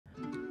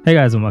Hey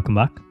guys, and welcome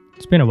back.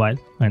 It's been a while,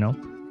 I know,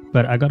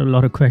 but I got a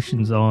lot of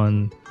questions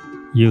on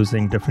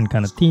using different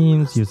kind of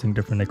themes, using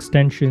different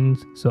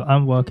extensions. So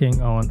I'm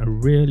working on a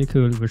really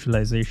cool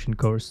visualization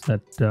course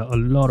that a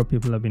lot of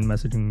people have been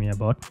messaging me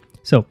about.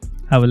 So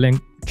have a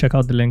link, check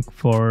out the link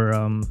for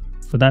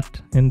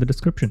that in the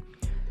description.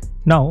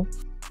 Now,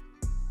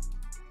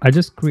 I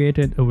just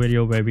created a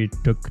video where we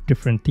took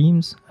different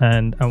themes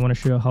and I want to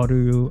show how do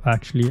you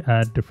actually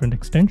add different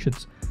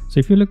extensions. So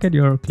if you look at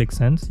your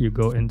QlikSense, you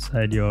go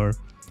inside your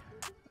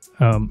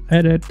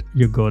edit,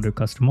 you go to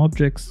custom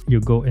objects, you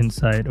go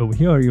inside over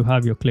here, you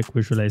have your Qlik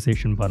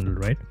visualization bundle,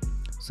 right?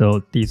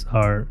 So these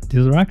are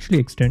actually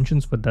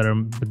extensions, but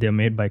they're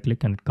made by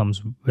Qlik and it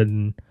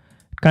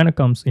kind of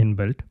comes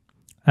inbuilt.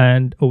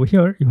 And over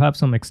here you have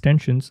some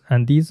extensions,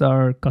 and these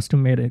are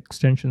custom made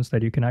extensions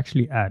that you can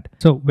actually add.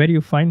 So where do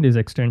you find these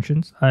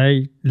extensions?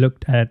 I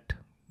looked at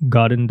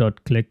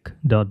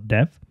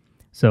garden.qlik.dev.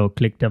 So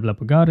Qlik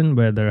developer garden,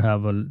 where there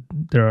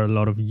are a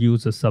lot of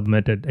user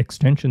submitted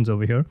extensions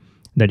over here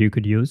that you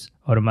could use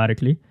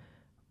automatically.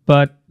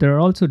 But there are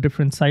also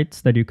different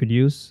sites that you could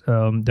use.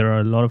 There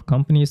are a lot of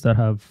companies that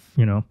have,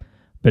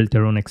 built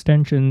their own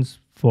extensions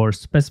for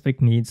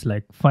specific needs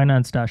like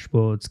finance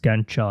dashboards,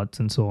 Gantt charts,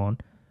 and so on.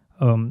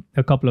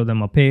 A couple of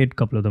them are paid, a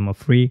couple of them are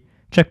free.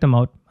 Check them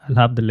out. I'll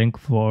have the link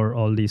for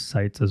all these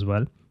sites as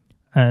well.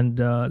 And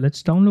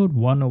let's download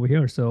one over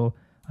here. So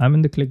I'm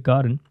in the Qlik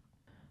garden.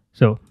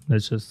 So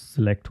let's just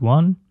select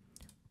one.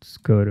 Let's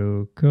go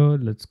to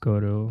code. Let's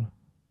go to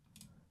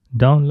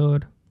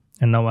download.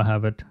 And now I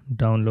have it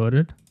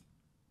downloaded.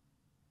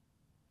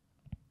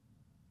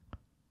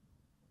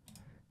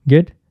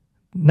 Good.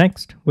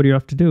 Next, what you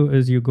have to do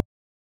is you go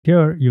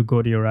here, you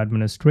go to your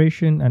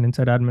administration, and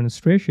inside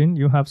administration,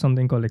 you have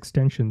something called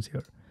extensions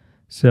here.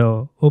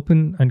 So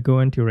open and go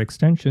into your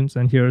extensions,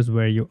 and here's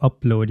where you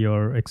upload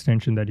your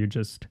extension that you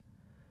just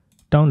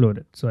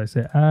downloaded. So I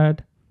say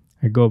add,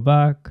 I go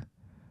back,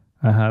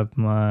 I have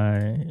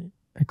my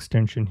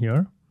extension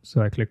here.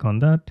 So I click on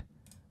that,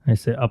 I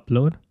say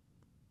upload.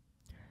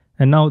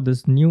 And now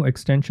this new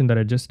extension that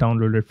I just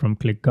downloaded from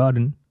Qlik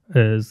Garden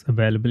is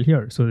available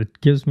here. So it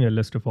gives me a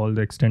list of all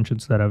the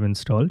extensions that I've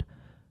installed.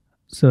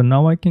 So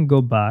now I can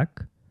go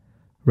back,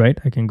 right?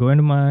 I can go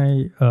into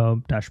my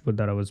dashboard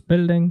that I was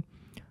building,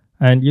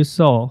 and you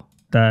saw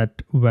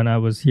that when I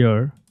was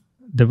here,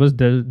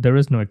 there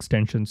is no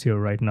extensions here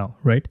right now,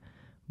 right?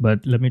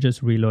 But let me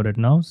just reload it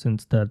now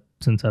since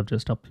I've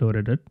just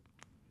uploaded it.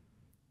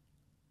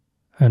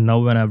 And now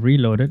when I've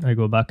reloaded, I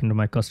go back into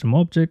my custom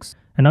objects,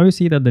 and now you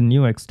see that the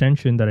new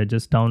extension that I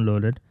just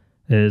downloaded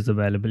is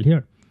available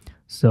here.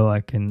 So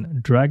I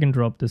can drag and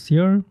drop this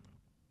here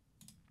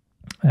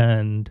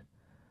and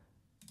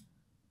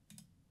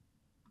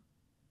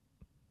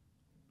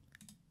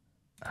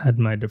add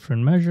my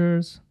different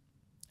measures,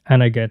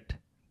 and I get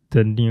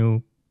the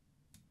new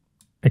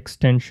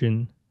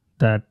extension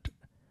that,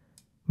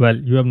 well,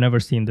 you have never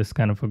seen this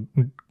kind of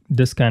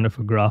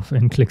a graph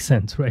in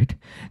QlikSense, right?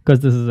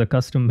 Because this is a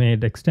custom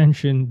made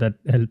extension that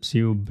helps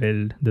you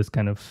build this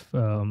kind of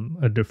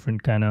a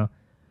different kind of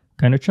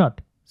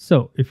chart.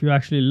 So if you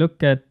actually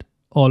look at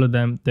all of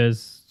them,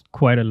 there's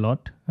quite a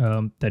lot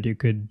that you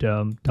could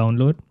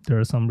download. There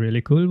are some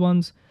really cool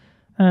ones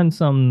and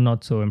some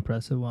not so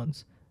impressive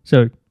ones.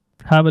 So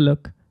have a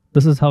look.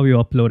 This is how you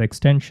upload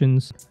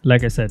extensions.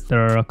 Like I said,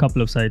 there are a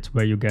couple of sites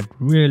where you get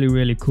really,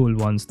 really cool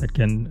ones that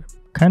can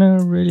kind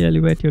of really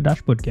elevate your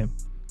dashboard game.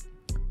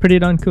 Pretty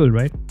darn cool,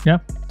 right? Yeah,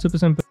 super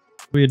simple.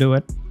 You do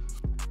it.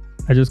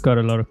 I just got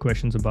a lot of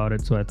questions about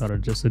it, so I thought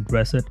I'd just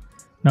address it.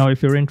 Now,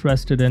 if you're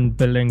interested in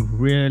building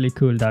really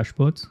cool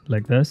dashboards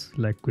like this,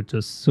 like which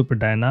is super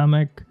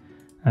dynamic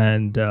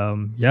and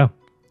yeah,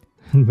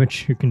 in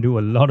which you can do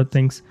a lot of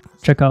things,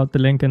 check out the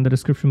link in the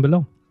description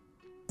below.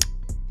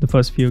 The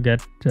first few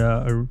get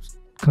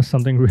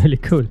something really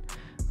cool.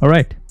 All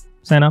right,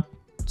 sign up.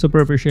 Super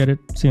appreciate it.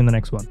 See you in the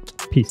next one.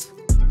 Peace.